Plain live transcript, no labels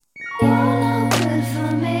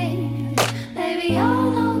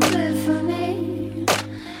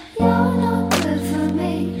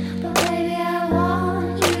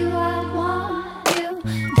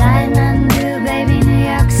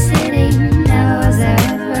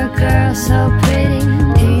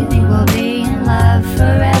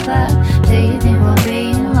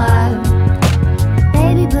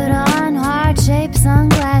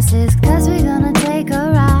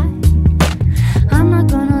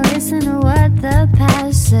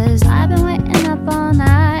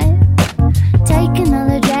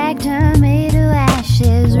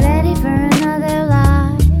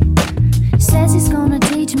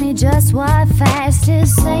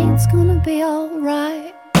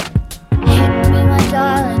alright. Hit me, my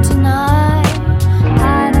darling, tonight.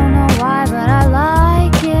 I don't know why, but I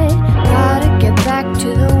like it. Gotta get back to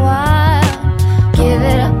the wild. Give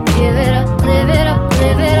it up, give it up, live it up,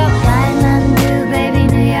 live it up. Lana, baby,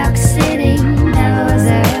 New York City. Never was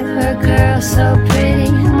there ever a girl so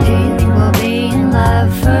pretty. Do you think we'll be in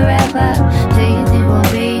love forever? Do you think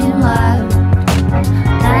we'll be in love?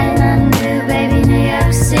 Lana, baby, New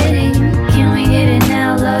York City. Can we get it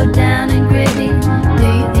now, low down and gritty? Do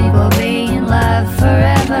you think we'll be in love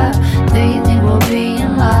forever? Do you think we'll be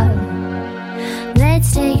in love?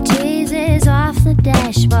 Let's take Jesus off the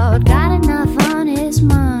dashboard. Got enough on his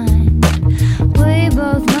mind. We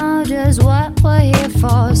both know just what we're here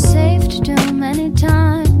for. Safe to do many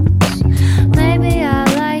times. Maybe I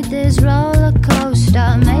like this roller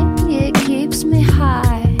coaster. Maybe it keeps me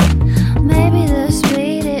high. Maybe the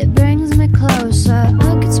speed, it brings me closer.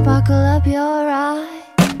 I could sparkle up your eye.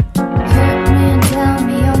 Hurt me and tell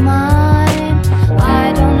me you're mine.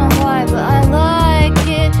 I don't know why, but I like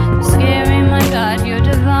it. Scary, my God, you're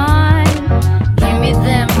divine.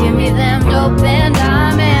 Give me them dope and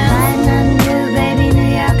diamonds. I knew, baby, New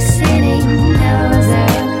York City. Never was there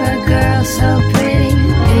ever a girl so pretty.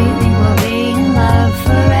 Do you think we'll be in love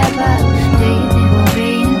forever? Do you think we'll be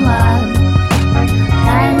in love?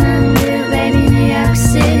 I knew, baby, New York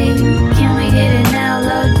City. Can we get it now,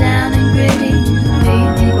 low down and gritty? Do you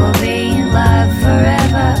think we'll be in love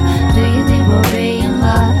forever? Do you think we'll be in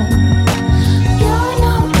love? You're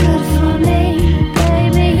no good for me,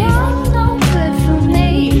 baby. You're no good for me.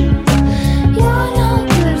 You're no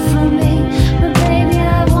good for me, but baby, I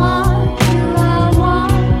want you. I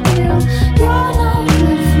want you. You're no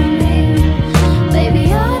good for me, baby.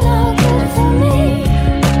 You're no good for me.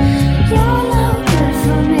 You're no good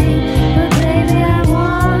for me, but baby, I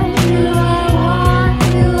want you. I want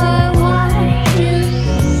you. I want you.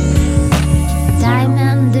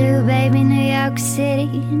 Diamond, baby, New York City.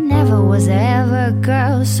 Never was there ever a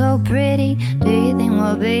girl so pretty. Do you think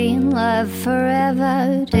we'll be in love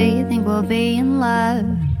forever? Do you think we'll be in love?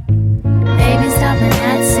 Baby, stopping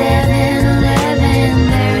at 7-Eleven.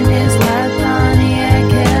 There